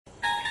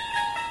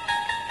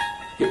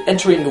You're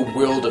entering a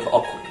world of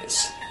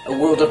awkwardness, a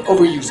world of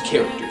overused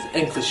characters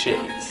and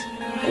cliches,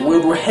 a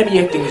world where heavy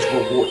acting is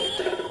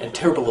rewarded and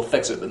terrible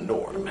effects are the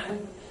norm.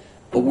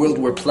 A world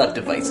where plot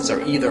devices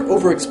are either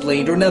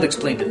over-explained or not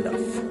explained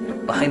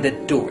enough. Behind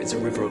that door is a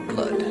river of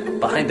blood.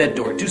 Behind that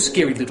door, two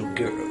scary little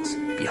girls.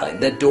 Behind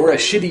that door, a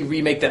shitty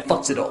remake that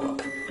fucks it all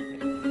up.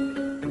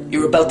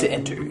 You're about to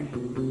enter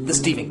the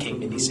Stephen King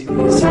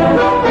miniseries.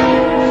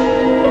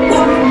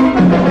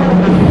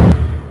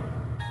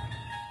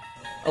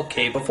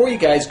 Okay, before you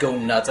guys go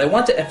nuts, I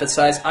want to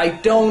emphasize I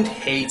don't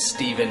hate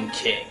Stephen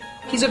King.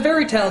 He's a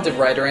very talented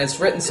writer and has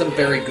written some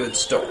very good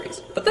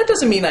stories. But that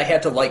doesn't mean I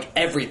had to like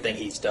everything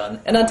he's done.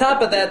 And on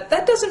top of that,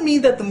 that doesn't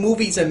mean that the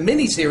movies and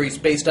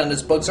miniseries based on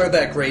his books are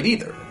that great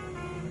either.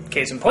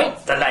 Case in point,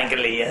 the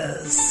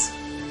Langoliery.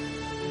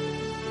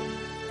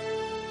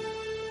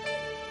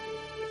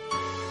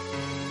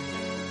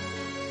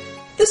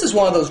 This is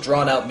one of those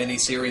drawn-out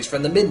miniseries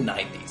from the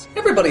mid-90s.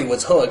 Everybody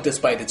was hooked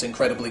despite its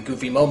incredibly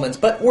goofy moments,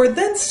 but were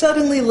then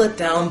suddenly let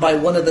down by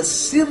one of the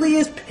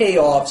silliest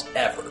payoffs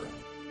ever.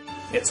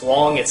 It's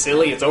long, it's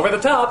silly, it's over the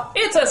top.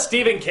 It's a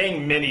Stephen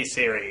King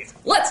miniseries.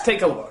 Let's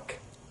take a look.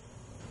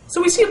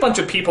 So we see a bunch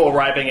of people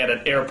arriving at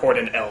an airport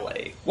in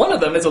LA. One of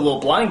them is a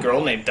little blind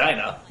girl named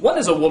Dinah, one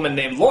is a woman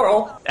named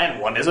Laurel, and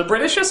one is a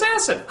British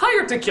assassin,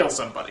 hired to kill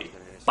somebody.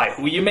 By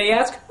who, you may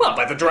ask? Well,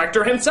 by the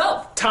director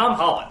himself, Tom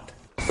Holland.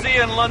 See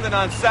you in London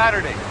on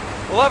Saturday.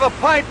 We'll have a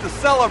pint to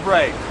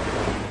celebrate.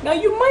 Now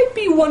you might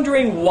be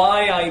wondering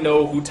why I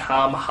know who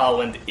Tom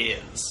Holland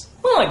is.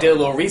 Well, I did a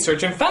little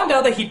research and found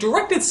out that he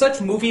directed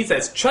such movies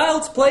as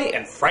Child's Play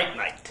and Fright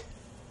Night.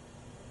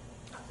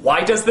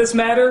 Why does this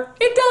matter?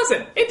 It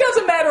doesn't. It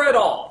doesn't matter at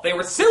all. They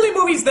were silly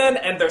movies then,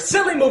 and they're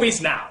silly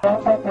movies now.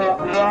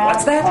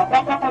 What's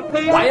that?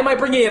 Why am I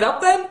bringing it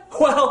up then?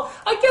 Well,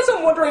 I guess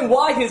I'm wondering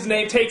why his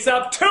name takes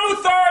up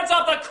 2/3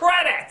 of the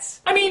credits.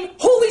 I mean,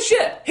 holy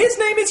shit, his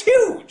name is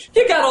huge.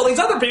 You got all these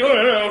other people,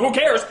 who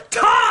cares?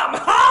 Tom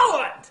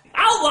Holland!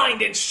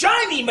 Outlined in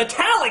shiny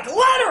metallic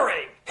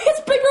lettering!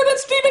 It's bigger than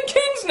Stephen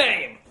King's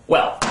name!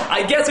 Well,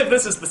 I guess if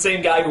this is the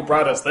same guy who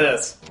brought us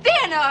this...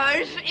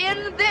 Dinner's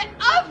in the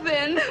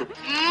oven!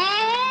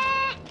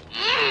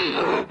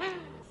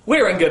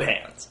 We're in good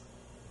hands.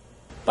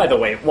 By the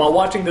way, while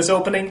watching this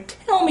opening,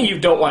 tell me you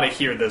don't want to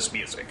hear this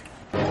music.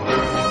 The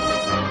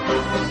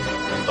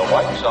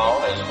white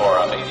zone is for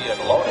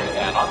immediate loading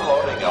and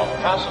unloading of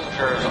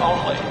passengers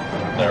only.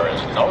 There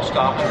is no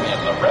stopping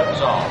in the red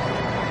zone.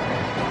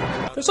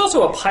 There's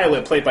also a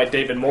pilot played by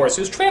David Morse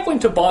who's traveling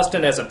to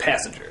Boston as a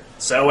passenger.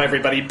 So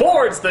everybody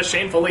boards the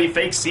shamefully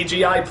fake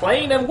CGI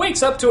plane and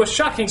wakes up to a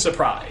shocking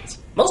surprise.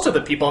 Most of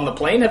the people on the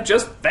plane have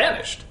just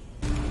vanished.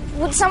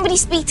 Would somebody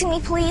speak to me,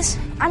 please?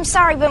 I'm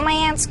sorry, but my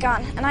aunt's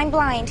gone, and I'm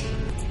blind.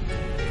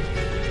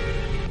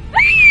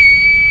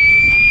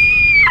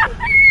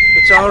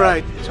 It's all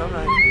right. It's all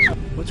right.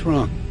 What's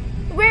wrong?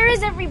 Where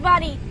is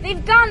everybody?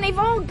 They've gone. They've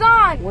all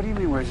gone. What do you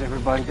mean, where's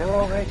everybody? They're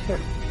all right here.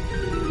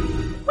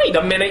 Wait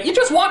a minute, you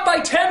just walked by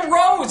 10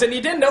 rows and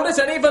you didn't notice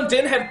any of them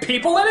didn't have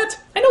people in it?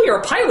 I know you're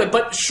a pilot,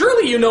 but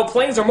surely you know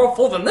planes are more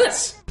full than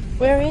this.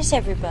 Where is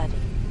everybody?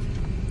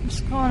 What's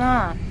going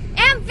on?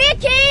 Aunt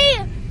Vicky!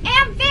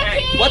 Aunt Vicky!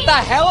 Hey, what the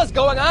hell is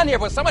going on here?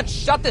 Will someone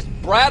shut this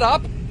brat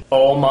up?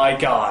 Oh my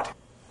god.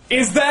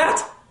 Is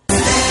that...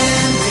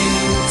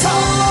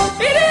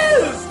 It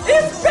is!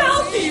 It's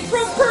Balky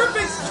from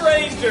Perfect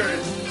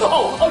Strangers!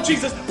 Oh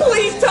Jesus,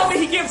 please tell me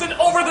he gives an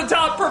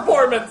over-the-top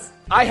performance!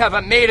 I have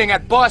a meeting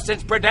at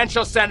Boston's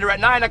Prudential Center at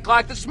 9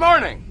 o'clock this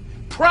morning.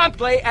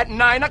 Promptly at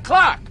 9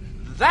 o'clock.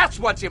 That's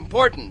what's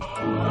important.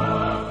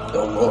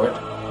 Oh Lord,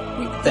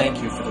 we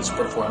thank you for this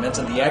performance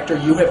and the actor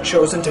you have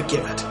chosen to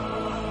give it.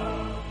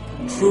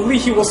 Truly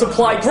he will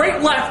supply great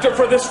laughter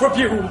for this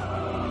review.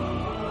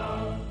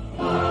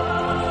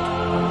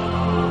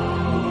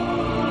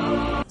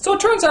 So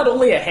it turns out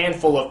only a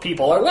handful of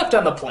people are left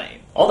on the plane.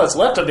 All that's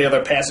left of the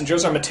other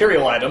passengers are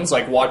material items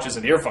like watches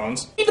and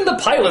earphones. Even the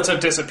pilots have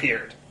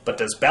disappeared. But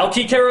does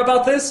Balky care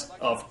about this?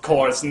 Of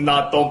course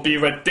not, don't be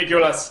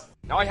ridiculous.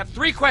 Now I have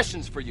 3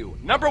 questions for you.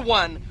 Number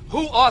 1, who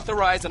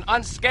authorized an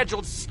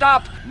unscheduled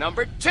stop?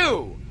 Number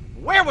 2,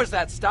 where was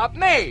that stop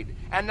made?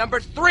 And number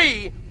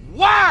 3,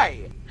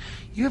 why?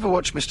 You ever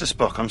watch Mr.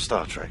 Spock on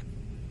Star Trek?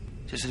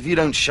 Just if you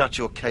don't shut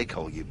your cake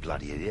hole, you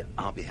bloody idiot,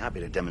 I'll be happy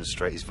to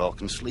demonstrate his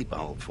Vulcan sleeper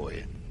hole for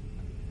you.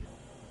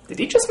 Did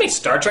he just make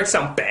Star Trek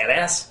sound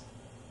badass?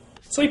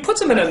 So he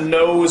puts him in a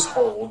nose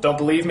hole. Don't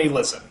believe me?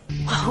 Listen.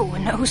 Whoa, a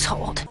nose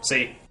hold.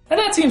 See? And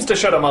that seems to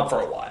shut him up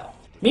for a while.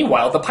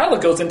 Meanwhile, the pilot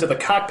goes into the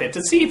cockpit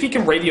to see if he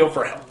can radio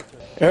for help.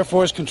 Air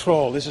Force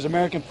Control, this is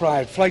American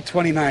Pride, Flight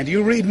 29. Do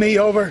you read me,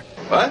 over?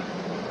 What?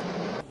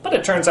 But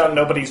it turns out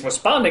nobody's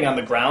responding on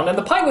the ground, and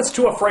the pilot's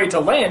too afraid to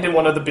land in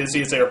one of the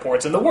busiest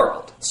airports in the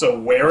world. So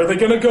where are they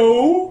gonna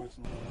go?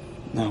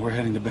 No, we're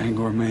heading to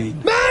Bangor,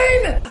 Maine.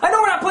 Maine! I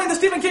know we're not playing the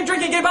Stephen King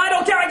drinking game, but I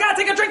don't care. I gotta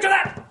take a drink to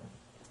that!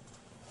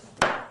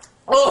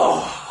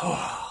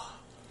 Oh.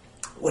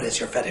 What is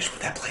your fetish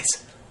with that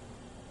place?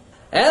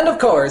 And of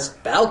course,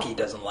 Balky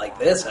doesn't like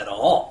this at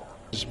all.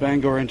 This is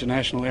Bangor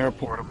International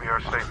Airport. It'll be our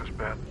safest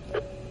bet.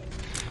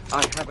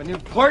 I have an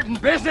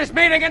important business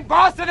meeting in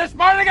Boston this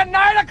morning at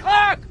 9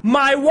 o'clock!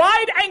 My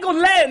wide-angle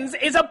lens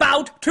is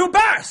about to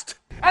burst!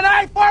 And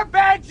I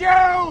forbid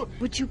you!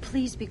 Would you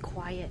please be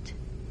quiet?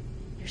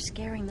 You're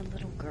scaring the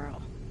little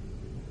girl.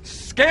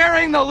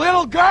 Scaring the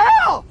little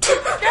girl!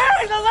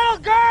 Scaring the little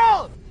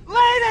girl!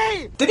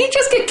 Lady! Did he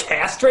just get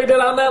castrated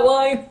on that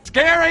line?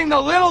 Scaring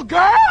the little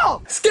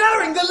girl!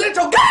 Scaring the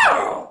little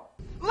girl!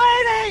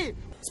 Lady!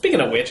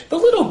 Speaking of which, the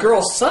little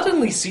girl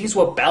suddenly sees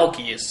what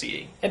Balky is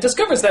seeing, and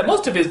discovers that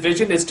most of his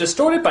vision is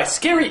distorted by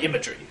scary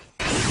imagery.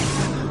 No,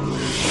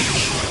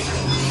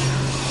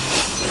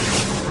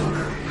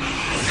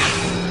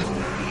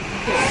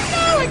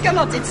 I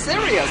cannot. It's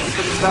serious,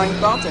 but it's very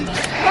important.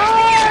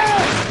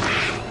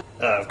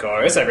 Of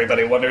course,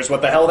 everybody wonders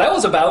what the hell that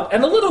was about,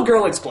 and the little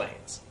girl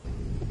explains.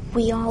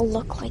 We all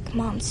look like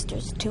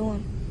monsters to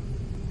him.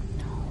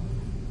 No.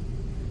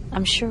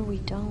 I'm sure we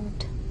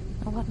don't.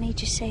 Now, what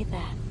made you say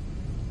that?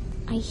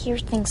 I hear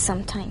things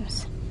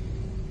sometimes.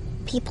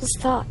 People's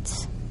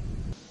thoughts.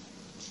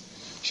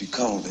 She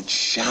called it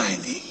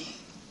shiny.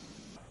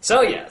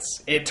 So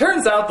yes, it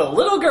turns out the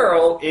little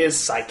girl is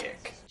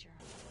psychic.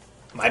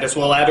 Might as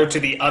well add her to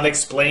the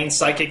unexplained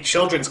psychic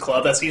children's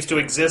club that seems to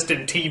exist in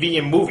TV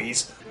and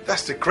movies.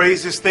 That's the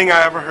craziest thing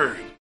I ever heard.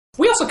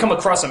 We also come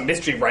across a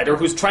mystery writer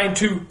who's trying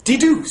to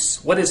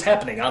deduce what is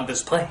happening on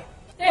this plane.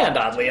 And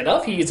oddly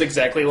enough, he's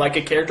exactly like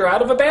a character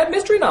out of a bad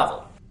mystery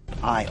novel.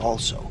 I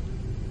also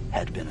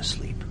had been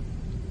asleep.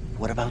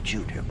 What about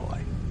you, dear boy?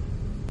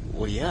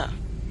 Well, yeah.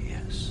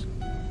 Yes.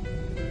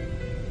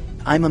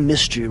 I'm a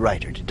mystery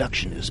writer.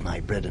 Deduction is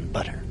my bread and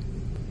butter.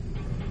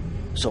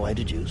 So I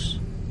deduce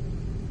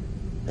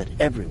that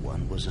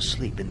everyone was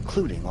asleep,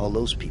 including all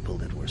those people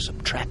that were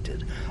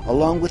subtracted,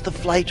 along with the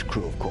flight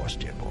crew, of course,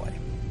 dear boy.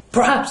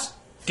 Perhaps,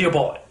 dear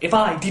boy, if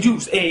I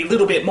deduce a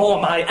little bit more,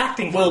 my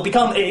acting will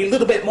become a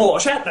little bit more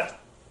Shatner.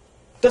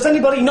 Does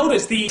anybody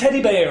notice the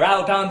teddy bear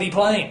out on the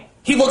plane?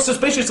 He looks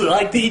suspiciously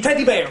like the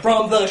teddy bear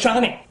from The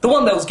Shining, the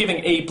one that was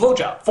giving a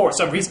blowjob for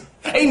some reason.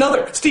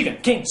 Another Stephen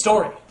King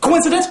story.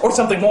 Coincidence or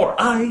something more?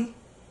 I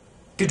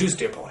deduce,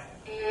 dear boy.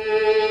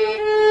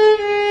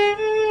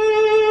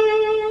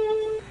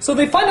 So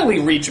they finally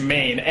reach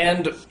Maine,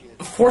 and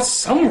for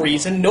some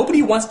reason,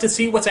 nobody wants to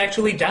see what's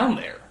actually down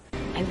there.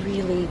 I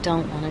really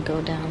don't want to go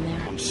down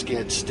there. I'm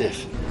scared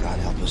stiff. God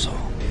help us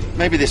all.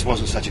 Maybe this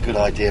wasn't such a good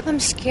idea. I'm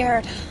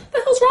scared. What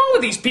the hell's wrong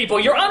with these people?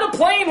 You're on a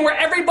plane where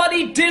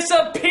everybody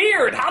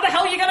disappeared. How the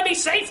hell are you going to be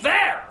safe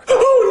there?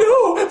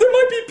 Oh no, there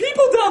might be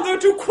people down there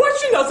to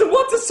question us and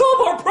want to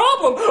solve our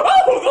problem.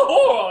 Oh, the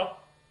horror!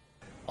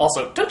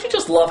 Also, don't you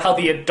just love how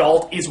the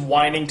adult is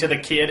whining to the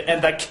kid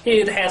and the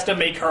kid has to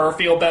make her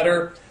feel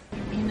better?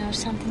 You know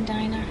something,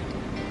 Dinah?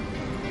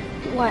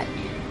 What?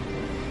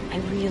 I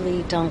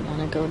really don't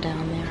want to go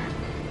down there.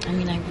 I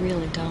mean, I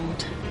really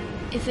don't.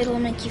 If it'll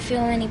make you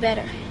feel any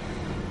better.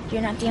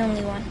 You're not the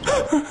only one.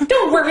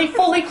 Don't worry,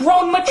 fully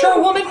grown,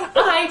 mature woman.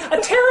 I, a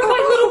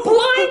terrified little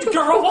blind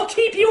girl, will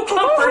keep you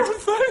comfort. Oh,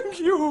 thank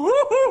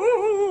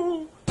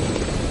you.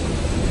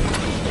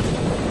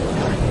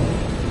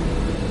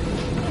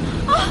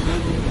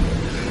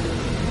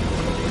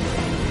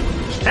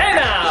 Hey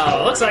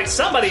now, looks like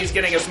somebody's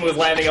getting a smooth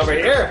landing over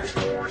here.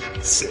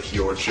 Set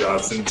your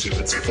jobs into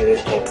its full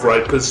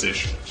upright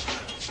position.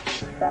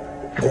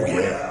 Oh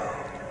yeah.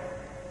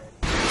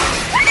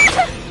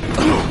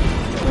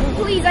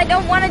 Please, I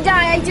don't want to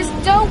die. I just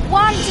don't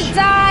want to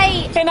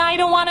die. And I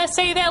don't want to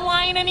say that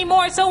line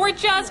anymore, so we're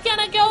just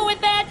gonna go with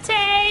that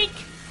take.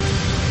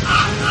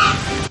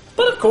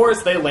 But of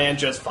course, they land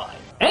just fine.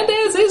 And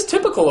as is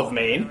typical of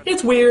Maine,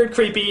 it's weird,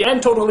 creepy,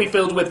 and totally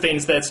filled with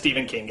things that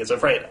Stephen King is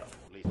afraid of.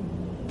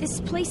 This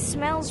place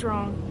smells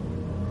wrong.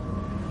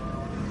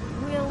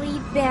 Really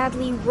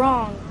badly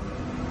wrong.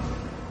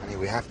 Honey,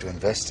 we have to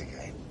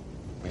investigate.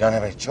 We don't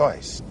have any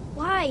choice.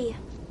 Why?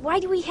 Why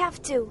do we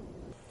have to?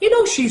 You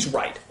know, she's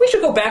right. We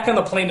should go back on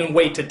the plane and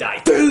wait to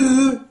die.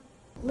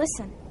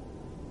 Listen.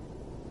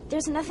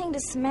 There's nothing to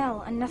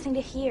smell and nothing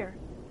to hear.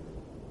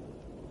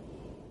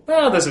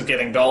 Oh, this is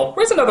getting dull.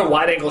 Where's another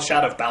wide-angle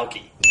shot of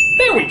Balky?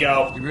 There we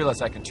go. You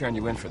realize I can turn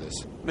you in for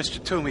this.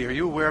 Mr. Toomey, are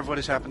you aware of what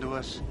has happened to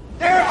us?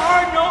 There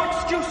are no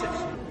excuses.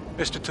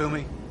 Mr.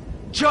 Toomey?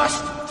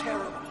 Just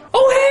terrible.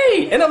 Oh,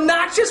 hey! An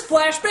obnoxious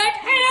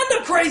flashback and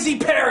a crazy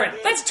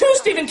parrot! That's 2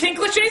 Stephen King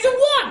cliches in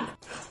one!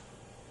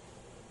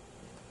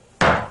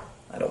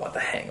 I don't want the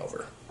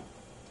hangover.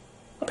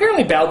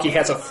 Apparently Balky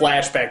has a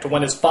flashback to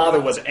when his father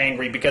was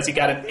angry because he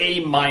got an A-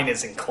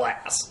 in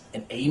class.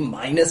 An A-?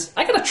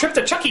 I got a trip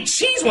to Chuck E.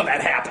 Cheese when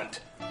that happened.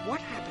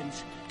 What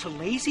happens to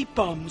lazy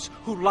bums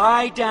who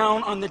lie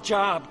down on the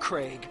job,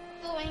 Craig?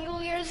 The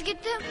Langoliery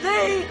get them?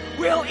 They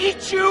will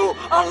eat you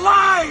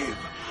alive!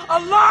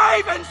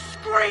 Alive and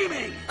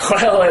screaming!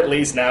 Well, at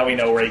least now we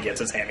know where he gets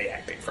his hammy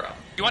acting from.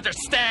 You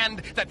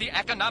understand that the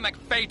economic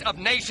fate of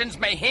nations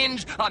may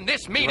hinge on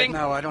this meeting?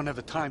 Right now, I don't have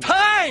the time.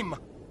 Time!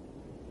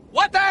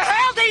 What the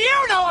hell do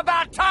you know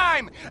about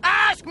time?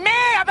 Ask me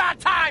about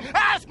time!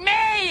 Ask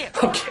me!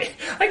 Okay,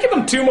 I give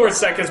him 2 more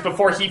seconds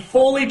before he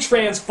fully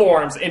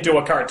transforms into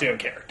a cartoon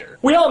character.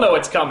 We all know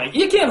it's coming.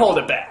 You can't hold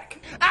it back.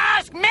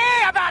 Ask me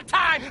about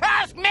time!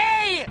 Ask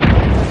me!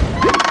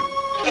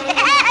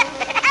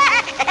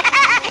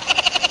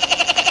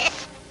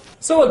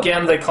 So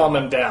again, they calm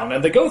him down,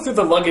 and they go through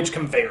the luggage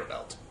conveyor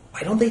belt.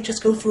 Why don't they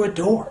just go through a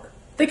door?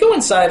 They go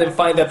inside and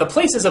find that the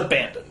place is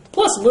abandoned.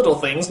 Plus, little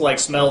things like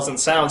smells and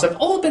sounds have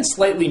all been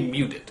slightly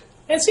muted.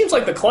 And it seems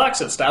like the clocks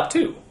have stopped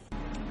too.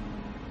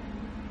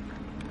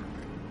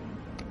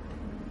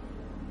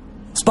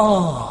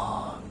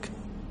 Spock!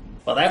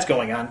 While that's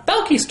going on,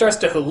 Balky starts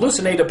to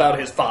hallucinate about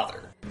his father.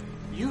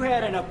 You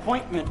had an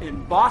appointment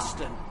in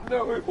Boston.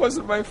 No, it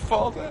wasn't my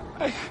fault.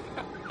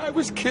 I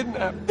was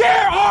kidnapped.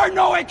 There are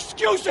no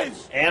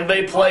excuses! And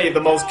they play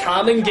the most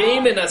common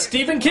game in a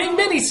Stephen King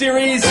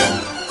miniseries.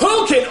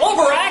 Who can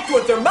overact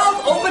with their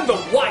mouth open the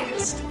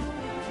widest?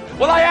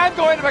 Well, I am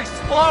going to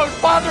explode,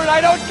 Father, and I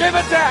don't give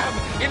a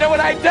damn. You know what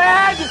I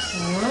did?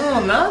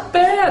 Oh, not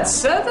bad.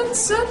 7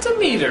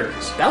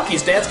 centimeters.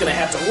 Balky's dad's gonna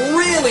have to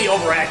really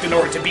overact in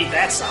order to beat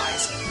that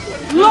size.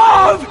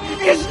 Love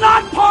is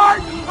not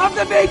part of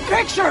the big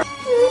picture!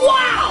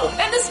 Wow!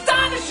 An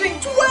astonishing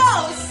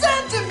 12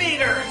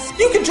 centimeters!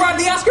 You can drive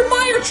the Oscar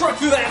Mayer truck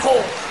through that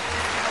hole!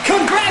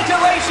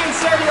 Congratulations,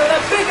 sir! You're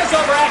the biggest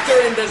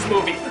overactor in this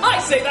movie! I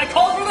say that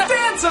calls for the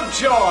dance of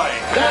joy!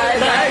 Hey,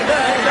 hey,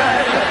 hey,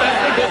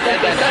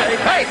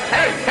 hey,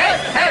 hey,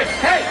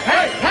 hey,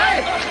 hey,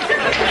 hey!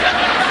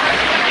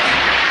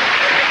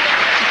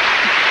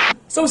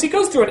 So as he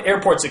goes through an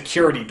airport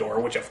security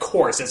door, which of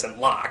course isn't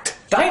locked,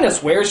 Dinah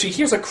swears she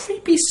hears a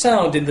creepy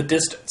sound in the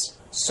distance.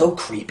 So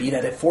creepy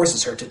that it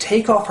forces her to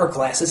take off her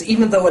glasses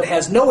even though it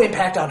has no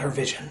impact on her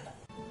vision.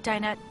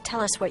 Dinah,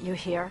 tell us what you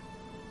hear.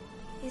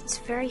 It's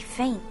very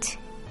faint.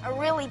 A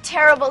really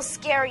terrible,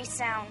 scary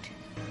sound.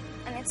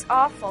 And it's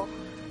awful.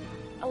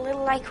 A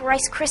little like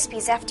Rice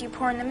Krispies after you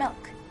pour in the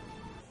milk.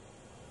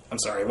 I'm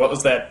sorry, what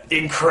was that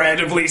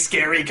incredibly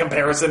scary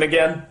comparison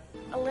again?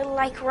 A little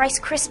like Rice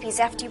Krispies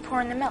after you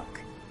pour in the milk.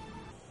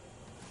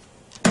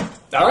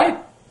 Alright,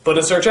 put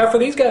a search out for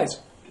these guys.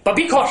 But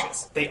be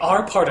cautious, they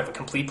are part of a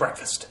complete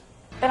breakfast.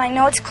 But I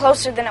know it's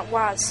closer than it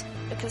was,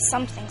 because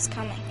something's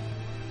coming.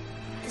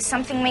 There's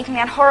something making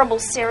that horrible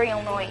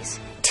cereal noise.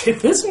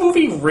 Did this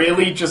movie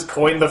really just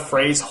coin the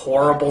phrase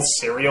horrible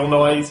cereal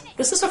noise?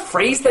 This is a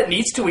phrase that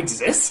needs to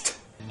exist?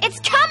 It's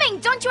coming!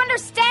 Don't you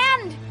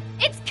understand?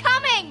 It's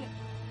coming!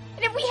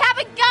 And if we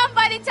haven't gone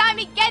by the time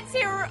he gets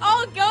here, we're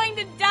all going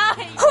to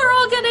die! We're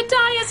all gonna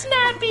die a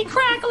snappy,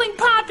 crackling,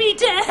 poppy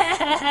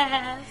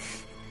death!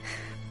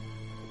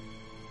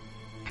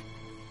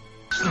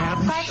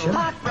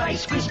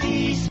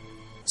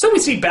 So we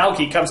see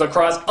Balky comes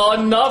across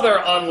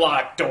another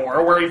unlocked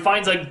door where he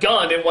finds a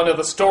gun in one of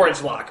the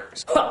storage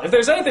lockers. Well, if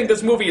there's anything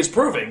this movie is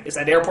proving, is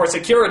that airport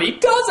security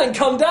doesn't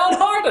come down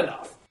hard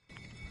enough.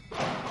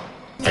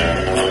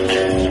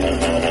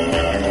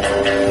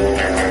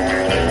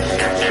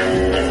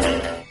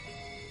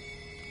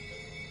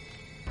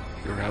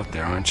 You're out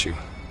there, aren't you?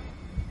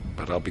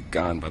 But I'll be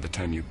gone by the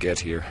time you get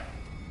here.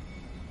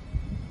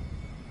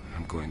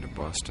 I'm going to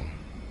Boston.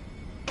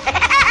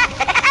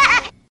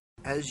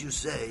 As you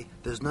say,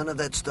 there's none of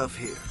that stuff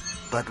here.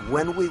 But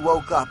when we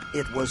woke up,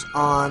 it was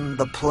on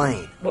the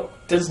plane. Well,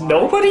 does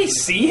nobody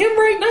see him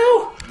right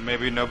now?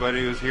 Maybe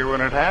nobody was here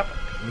when it happened.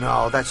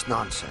 No, that's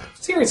nonsense.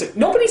 Seriously,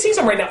 nobody sees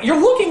him right now. You're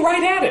looking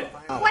right at him.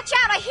 Watch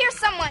out, I hear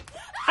someone!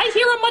 I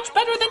hear him much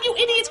better than you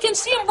idiots can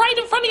see him right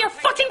in front of your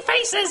fucking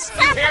faces!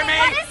 Hear me?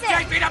 What is it?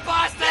 Take me to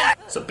Boston!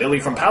 So Billy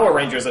from Power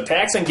Rangers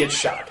attacks and gets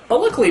shot.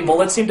 But luckily,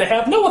 bullets seem to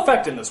have no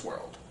effect in this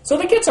world. So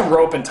they get some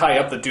rope and tie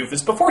up the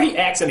doofus before he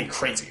acts any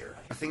crazier.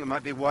 I think it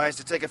might be wise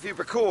to take a few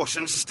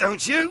precautions,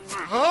 don't you?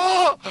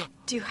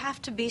 Do you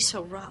have to be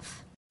so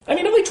rough? I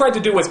mean, all he tried to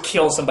do was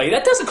kill somebody.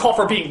 That doesn't call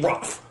for being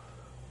rough.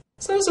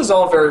 So this is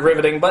all very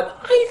riveting, but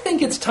I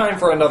think it's time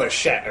for another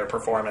Shatner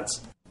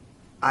performance.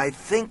 I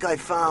think I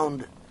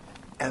found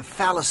a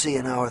fallacy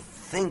in our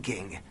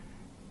thinking,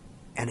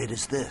 and it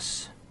is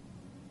this.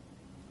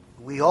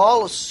 We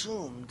all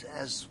assumed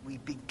as we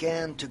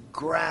began to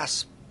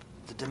grasp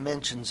the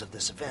dimensions of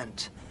this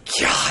event.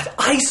 God,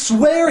 I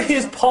swear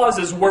his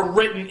pauses were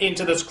written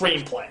into the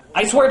screenplay.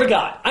 I swear to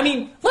God. I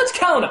mean, let's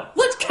count them.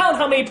 Let's count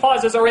how many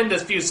pauses are in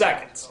this few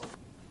seconds.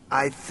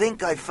 I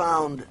think I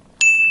found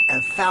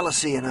a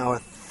fallacy in our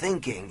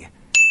thinking,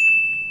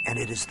 and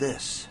it is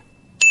this.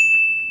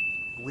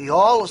 We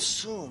all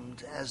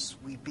assumed as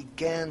we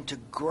began to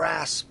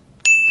grasp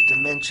the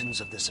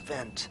dimensions of this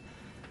event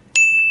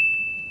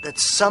that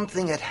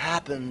something had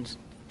happened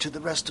to the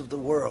rest of the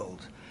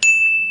world.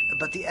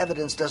 But the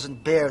evidence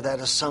doesn't bear that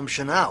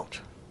assumption out.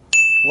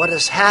 What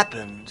has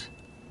happened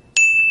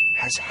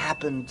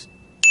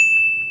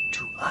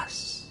to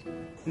us.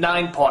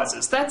 9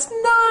 pauses. That's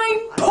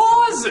 9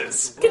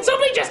 pauses! Can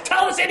somebody just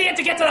tell this idiot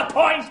to get to the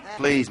point?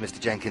 Please, Mr.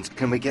 Jenkins,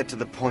 can we get to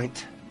the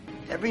point?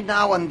 Every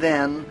now and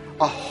then,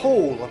 a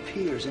hole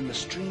appears in the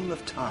stream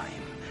of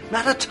time.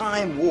 Not a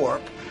time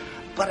warp,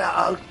 but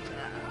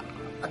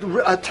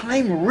a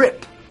time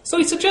rip. So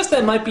he suggests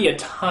that might be a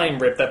time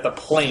rip that the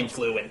plane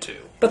flew into,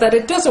 but that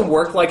it doesn't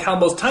work like how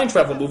most time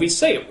travel movies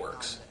say it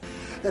works.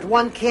 That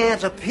one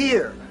can't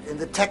appear in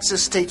the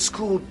Texas State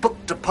School Book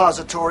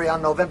Depository on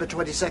November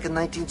 22nd,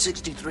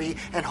 1963,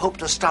 and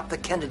hoped to stop the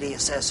Kennedy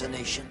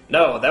assassination.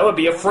 No, that would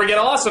be a friggin'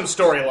 awesome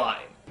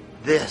storyline.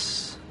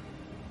 This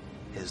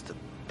is the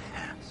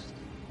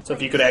So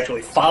if you could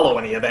actually follow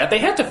any of that, they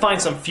have to find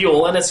some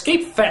fuel and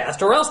escape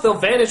fast, or else they'll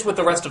vanish with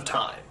the rest of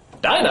time.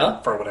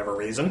 Dinah, for whatever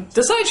reason,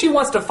 decides she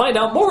wants to find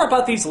out more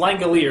about these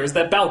Langolieres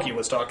that Balky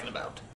was talking about.